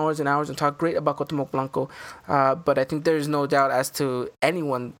on hours and hours and talk great about Cuauhtemoc Blanco, but I think there's no doubt as to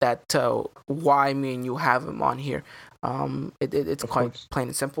anyone that why me and you have him on here. It's quite plain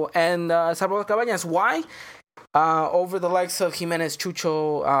and simple. And Salvador Cabañas, why? Over the likes of Jimenez,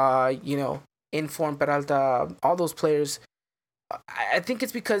 Chucho, Inform, Peralta, all those players, I think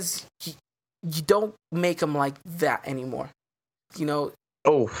it's because you don't make him like that anymore.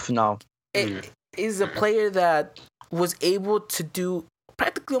 Oh, no. It is a player that was able to do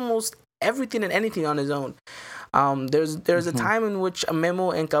practically almost everything and anything on his own. There's a time in which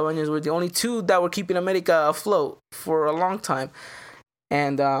Memo and Cabañas were the only two that were keeping America afloat for a long time.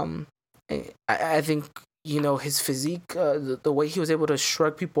 And I think, his physique, the way he was able to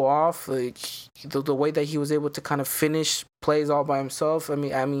shrug people off, the way that he was able to kind of finish plays all by himself. I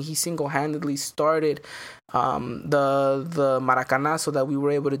mean, he single-handedly started the Maracanazo that we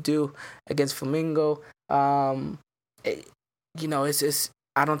were able to do against Flamingo. It's just,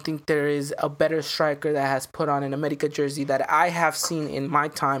 I don't think there is a better striker that has put on an America jersey that I have seen in my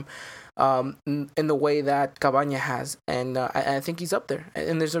time, in the way that Cabaña has, and I think he's up there.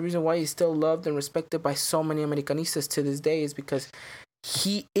 And there's a reason why he's still loved and respected by so many Americanistas to this day, is because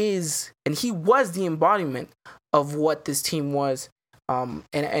he is, and he was the embodiment of what this team was.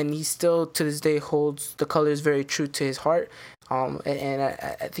 And he still to this day holds the colors very true to his heart. And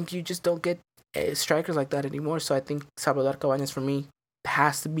I think you just don't get strikers like that anymore. So I think Salvador Cabañas for me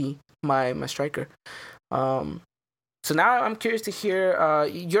has to be my striker. So now I'm curious to hear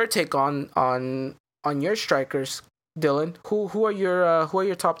your take on your strikers, Dylan. Who are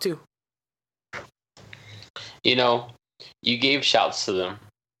your top two? You gave shouts to them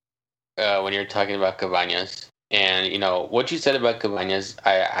when you're talking about Cabañas, and what you said about Cabañas,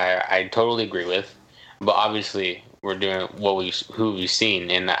 I totally agree with. But obviously, we're doing who we've seen,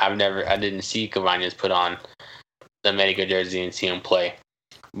 and I didn't see Cabañas put on the America jersey and see him play.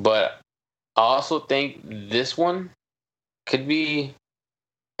 But I also think this one could be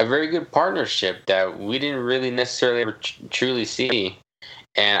a very good partnership that we didn't really necessarily ever truly see.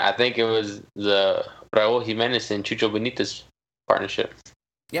 And I think it was the Raúl Jimenez and Chucho Benitez partnership.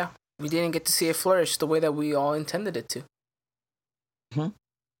 Yeah, we didn't get to see it flourish the way that we all intended it to. Mm-hmm.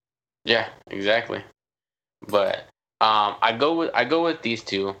 Yeah, exactly. But I go with these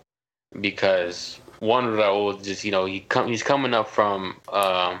two because one, Raúl, just he's coming up from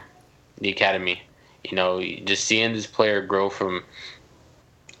the academy. Just seeing this player grow from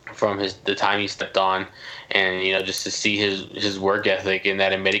the time he stepped on, and just to see his work ethic in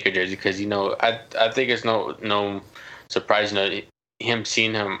that America jersey, because I think it's no surprise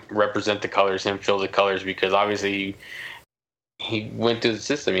seeing him represent the colors, him feel the colors, because obviously he went through the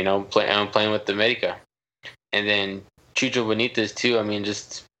system, playing with the America. And then Chucho Benitez too. I mean,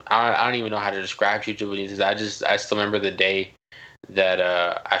 just I don't even know how to describe Chucho Benitez. I still remember the day that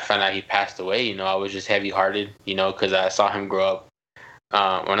I found out he passed away. I was just heavy-hearted, because I saw him grow up.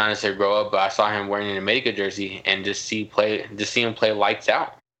 Well, not necessarily grow up, but I saw him wearing an America jersey and just see him play lights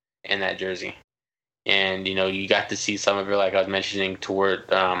out in that jersey. And you got to see some of it, like I was mentioning, toward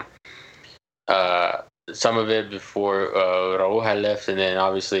some of it before Raúl had left, and then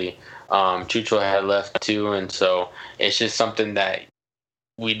obviously Chucho had left too. And so it's just something that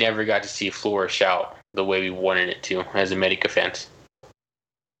we never got to see flourish out the way we wanted it to as America fans.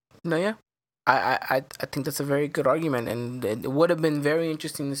 No, yeah. I think that's a very good argument, and it would have been very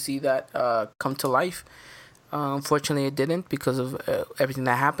interesting to see that come to life. Unfortunately, it didn't because of everything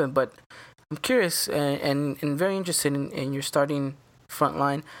that happened, but I'm curious and very interested in your starting front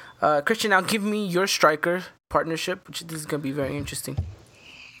line. Christian, now give me your striker partnership, which this is going to be very interesting.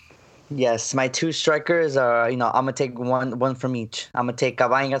 Yes, my two strikers are, I'm going to take one from each. I'm going to take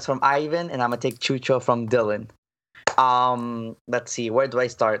Cabañas from Ivan, and I'm going to take Chucho from Dylan. Let's see, where do I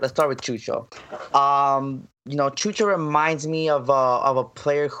start? Let's start with Chucho. Chucho reminds me of a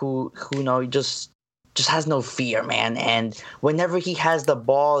player who just has no fear, man. And whenever he has the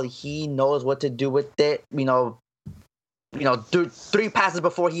ball, he knows what to do with it. Do 3 passes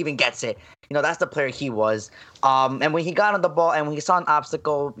before he even gets it. That's the player he was. And when he got on the ball and when he saw an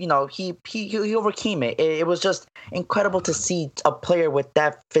obstacle, he overcame it. It was just incredible to see a player with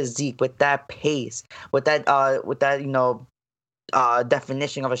that physique, with that pace, with that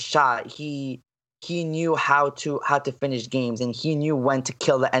definition of a shot. He knew how to finish games, and he knew when to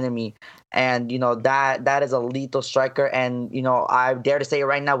kill the enemy. And that is a lethal striker. And I dare to say it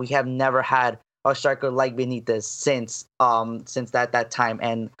right now, we have never had a striker like Benitez since that time.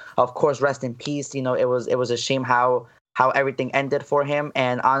 And of course, rest in peace. It was a shame how everything ended for him.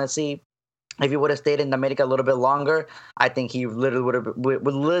 And honestly, if he would have stayed in America a little bit longer, I think he literally would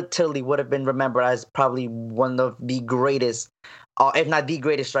have been remembered as probably one of the greatest if not the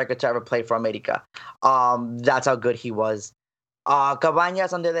greatest striker to ever play for America. That's how good he was.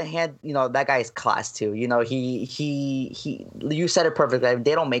 Cabañas, on the other hand, that guy is class too. He. You said it perfectly.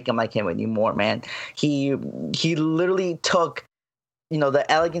 They don't make him like him anymore, man. He literally took, the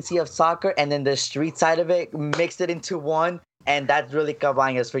elegancy of soccer and then the street side of it, mixed it into one. And that's really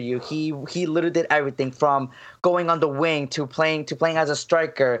Cabañas for you. He literally did everything from going on the wing to playing as a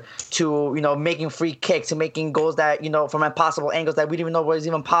striker to making free kicks to making goals that from impossible angles that we didn't even know was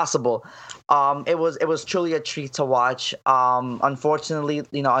even possible. It was truly a treat to watch. Unfortunately,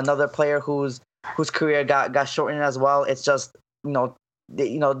 another player whose career got shortened as well. It's just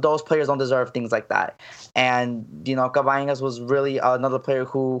those players don't deserve things like that. And Cabañas was really another player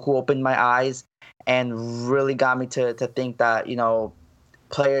who opened my eyes and really got me to think that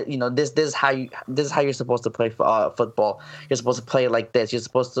this is how you're supposed to play football. You're supposed to play like this. You're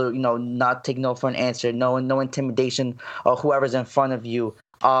supposed to not take no for an answer. No intimidation of whoever's in front of you.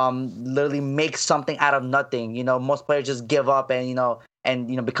 Literally make something out of nothing. Most players just give up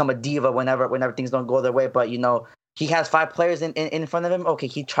and become a diva whenever things don't go their way. But he has 5 players in front of him. Okay,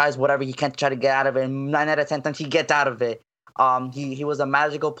 he tries whatever he can to try to get out of it, and 9 out of 10 times he gets out of it. He was a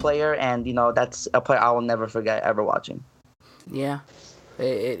magical player, and that's a player I will never forget ever watching. Yeah,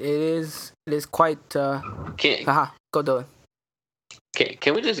 it is quite. Go Dylan.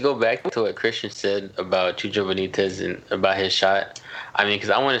 Can we just go back to what Christian said about Chucho Benitez and about his shot? I mean, because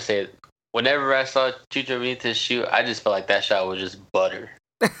I want to say, whenever I saw Chucho Benitez shoot, I just felt like that shot was just butter,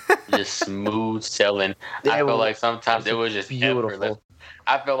 just smooth sailing. I felt like sometimes it was just beautiful. Effortless.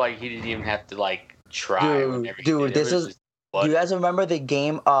 I felt like he didn't even have to try. Dude, this is. Do you guys remember the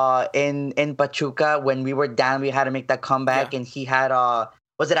game in Pachuca when we were down? We had to make that comeback, and he had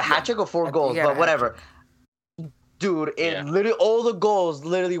was it a hat trick or 4 goals? But whatever. Dude, literally all the goals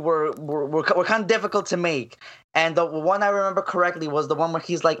literally were kind of difficult to make, and the one I remember correctly was the one where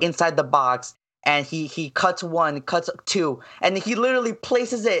he's inside the box and he cuts 1, cuts 2, and he literally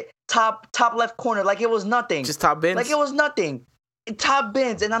places it top left corner like it was nothing. Just top bins. Like it was nothing. Top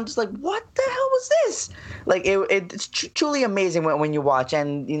bins, and I'm just like, what the hell was this? It's truly amazing when you watch,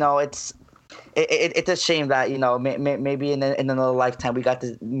 and it's a shame that maybe in another lifetime we get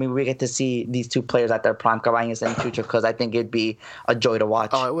to see these 2 players at their prime, Cabañas and Chucho, because I think it'd be a joy to watch.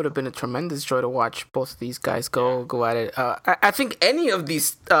 Oh, it would have been a tremendous joy to watch both of these guys go at it. I think any of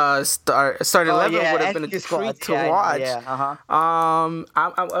these starting 11 would have been a treat to watch. Yeah,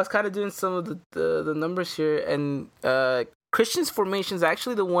 I was kind of doing some of the numbers here, and Christian's formation is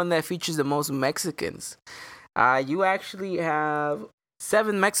actually the one that features the most Mexicans. You actually have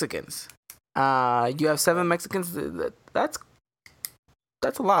 7 Mexicans. You have 7 Mexicans. That's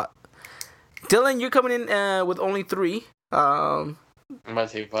a lot. Dylan, you're coming in with only 3. I'm about to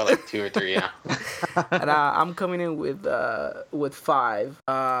say probably 2 or 3, yeah. And I'm coming in with 5.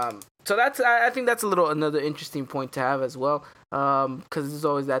 So I think that's another interesting point to have as well, because there's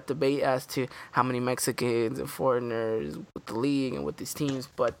always that debate as to how many Mexicans and foreigners with the league and with these teams.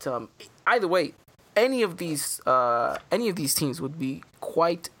 But either way, any of these teams would be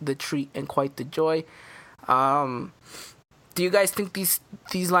quite the treat and quite the joy. Do you guys think these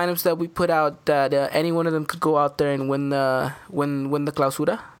lineups that we put out, that any one of them could go out there and win the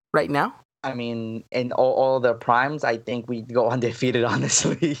Clausura right now? I mean, in all their primes, I think we'd go undefeated,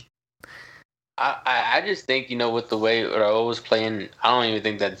 honestly. I just think, with the way Raul was playing, I don't even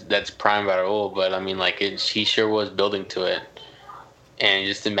think that's prime by Raul, but I mean, he sure was building to it. And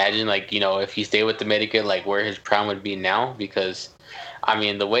just imagine, if he stayed with America, where his prime would be now, because, I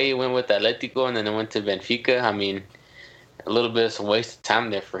mean, the way he went with Atletico and then it went to Benfica, I mean, a little bit of some waste of time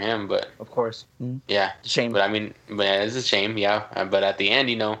there for him, but... Of course. Mm-hmm. Yeah. Shame. But, I mean, it's a shame, yeah. But at the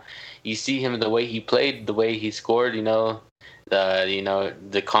end, you see him, the way he played, the way he scored, the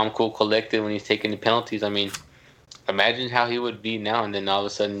calm, cool, collected when he's taking the penalties. I mean, imagine how he would be now, and then all of a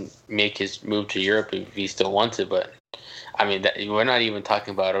sudden make his move to Europe if he still wants it. But I mean, we're not even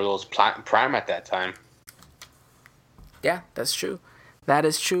talking about Raul's prime at that time. Yeah, that's true. That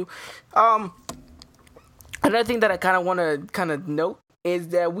is true. Another thing that I kind of want to note is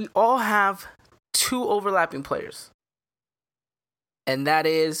that we all have 2 overlapping players, and that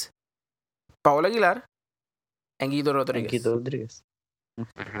is Paul Aguilar and Guido Rodriguez.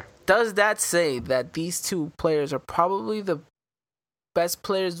 Does that say that these 2 players are probably the best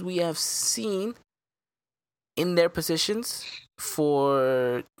players we have seen in their positions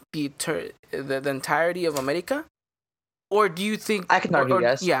for the entirety of America? Or do you think... I can argue,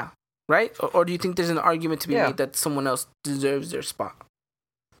 yes. Yeah, right? Or do you think there's an argument to be made that someone else deserves their spot?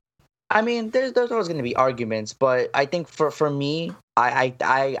 I mean, there's always going to be arguments, but I think for me,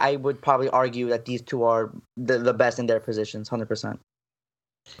 I would probably argue that these two are the best in their positions, 100%.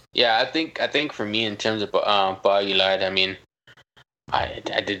 Yeah, I think for me in terms of Paul Aguilar, I mean, I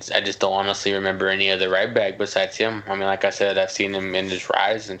just don't honestly remember any other right back besides him. I mean, like I said, I've seen him in his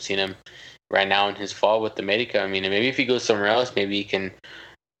rise and seen him right now in his fall with America. I mean, maybe if he goes somewhere else, maybe he can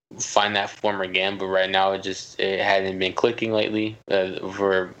find that form again. But right now, it hasn't been clicking lately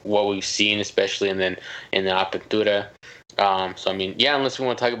for what we've seen, especially in the Apertura. So I mean, yeah, unless we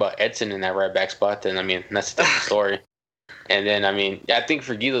want to talk about Edson in that right back spot, then I mean that's a different story. And then I mean, I think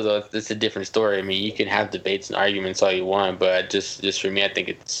for Guido though, it's a different story. I mean, you can have debates and arguments all you want, but just for me, I think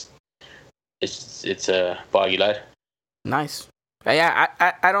it's a Paul Aguilar. Nice. Yeah,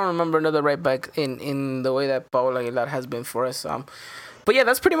 I don't remember another right back in the way that Paul Aguilar has been for us. But yeah,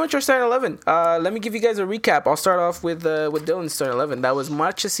 that's pretty much our starting 11. Let me give you guys a recap. I'll start off with Dylan's starting 11. That was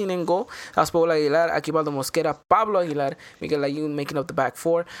Marchesín in goal. That was Paul Aguilar, Aquivaldo Mosquera, Pablo Aguilar, Miguel Layún making up the back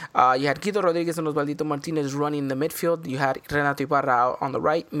four. You had Guido Rodriguez and Osvaldito Martinez running the midfield. You had Renato Ibarra out on the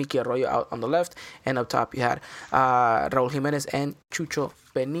right, Miki Arroyo out on the left, and up top you had Raúl Jiménez and Chucho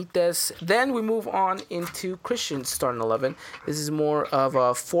Benitez. Then we move on into Christian's starting 11. This is more of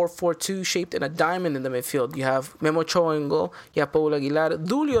a 4-4-2 shaped in a diamond in the midfield. You have Memo Ochoa in goal. You have Paul Aguilar,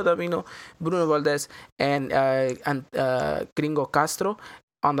 Dulio Davino, Bruno Valdez, and Gringo Castro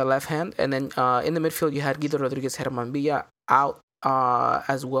on the left hand. And then in the midfield, you had Guido Rodriguez, Germán Villa out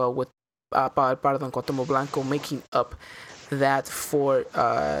as well with Pardo and Cuauhtémoc Blanco making up that for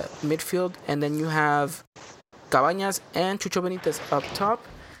midfield. And then you have Cabañas and Chucho Benitez up top.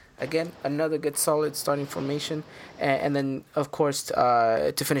 Again, another good solid starting formation. And then, of course,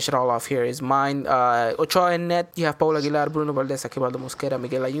 to finish it all off here is mine. Ochoa in net. You have Paul Aguilar, Bruno Valdez, Aquivaldo Mosquera,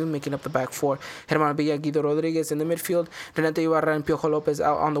 Miguel Layún making up the back four. Germán Villa, Guido Rodriguez in the midfield. Renato Ibarra and Piojo Lopez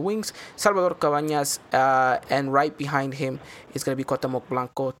out on the wings. Salvador Cabañas, and right behind him is going to be Cuauhtémoc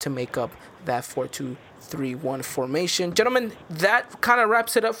Blanco to make up that 4-2-3-1 formation. Gentlemen, that kind of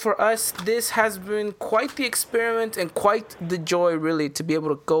wraps it up for us. This has been quite the experiment and quite the joy, really, to be able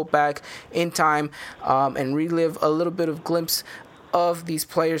to go back in time and relive a little bit of glimpse of these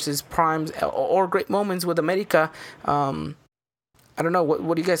players' primes or great moments with America. I don't know.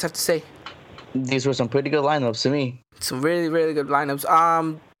 What do you guys have to say? These were some pretty good lineups to me. Some really, really good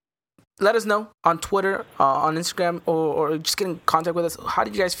lineups. Let us know on Twitter, on Instagram, or just get in contact with us. How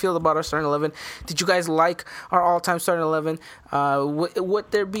did you guys feel about our starting 11? Did you guys like our all-time starting 11?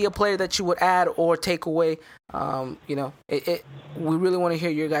 Would there be a player that you would add or take away? We really want to hear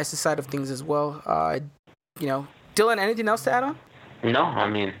your guys' side of things as well. Dylan, anything else to add on? No, I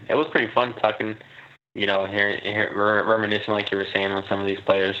mean, it was pretty fun talking, here reminiscing like you were saying on some of these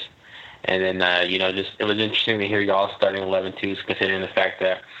players. And then, it was interesting to hear y'all starting 11 too, considering the fact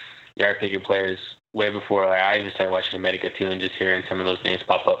that you are picking players way before I even started watching America too, and just hearing some of those names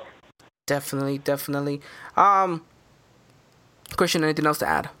pop up. Definitely. Christian, anything else to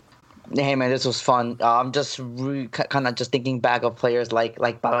add? Hey man, this was fun. I'm just kind of just thinking back of players like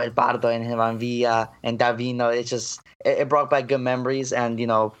Pardo and Germán Villa and Davino. It's just it brought back good memories, and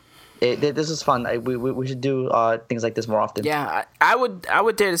this was fun. We should do things like this more often. Yeah, I would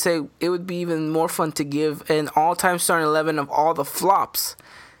dare to say it would be even more fun to give an all-time starting 11 of all the flops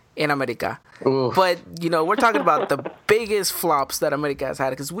in America. Oof. But we're talking about the biggest flops that America has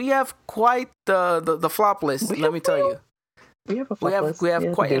had, because we have quite the flop list. Let me tell you. We have a flop list. We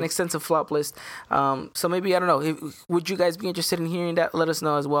have quite an extensive flop list. So maybe, I don't know, would you guys be interested in hearing that? Let us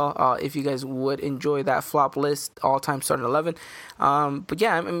know as well if you guys would enjoy that flop list, all-time starting 11. But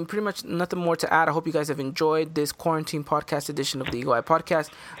yeah, I mean, pretty much nothing more to add. I hope you guys have enjoyed this quarantine podcast edition of the Eagle Eye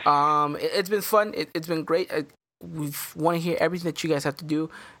Podcast. It's been fun. It's been great. We want to hear everything that you guys have to do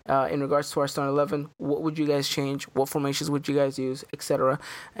in regards to our starting 11. What would you guys change? What formations would you guys use, etc.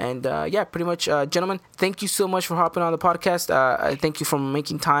 And pretty much, gentlemen, thank you so much for hopping on the podcast. Thank you for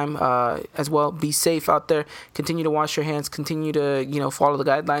making time as well. Be safe out there. Continue to wash your hands. Continue to follow the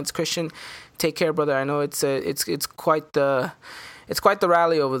guidelines. Christian, take care, brother. I know it's quite the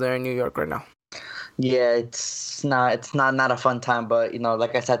rally over there in New York right now. Yeah, it's not a fun time, but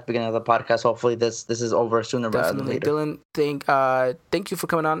like I said at the beginning of the podcast, hopefully this is over sooner rather than later. Dylan, thank you for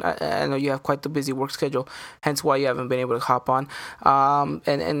coming on. I know you have quite the busy work schedule, hence why you haven't been able to hop on.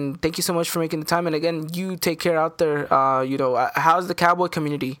 And thank you so much for making the time. And again, you take care out there. How's the cowboy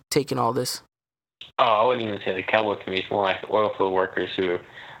community taking all this? Oh, I wouldn't even say the cowboy community. It's more like the oil field workers who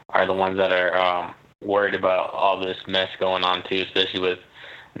are the ones that are worried about all this mess going on too, especially with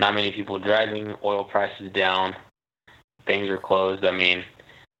not many people driving, oil prices down, things are closed. I mean,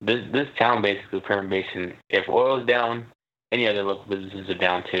 this town basically, Permian Basin, if oil's down, any other local businesses are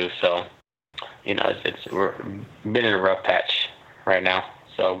down too. So, we're been in a rough patch right now.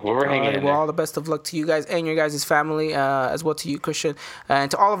 So we're hanging in there. All the best of luck to you guys and your guys' family, as well to you, Christian, and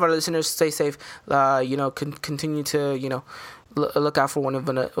to all of our listeners. Stay safe. Continue to look out for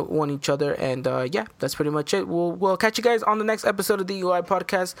one each other, and that's pretty much it. We'll catch you guys on the next episode of the UI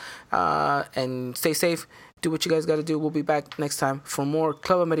podcast, and stay safe. Do what you guys got to do. We'll be back next time for more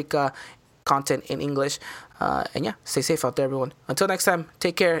Club America content in English, and stay safe out there, everyone. Until next time,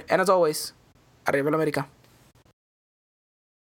 take care, and as always, Arriba la America.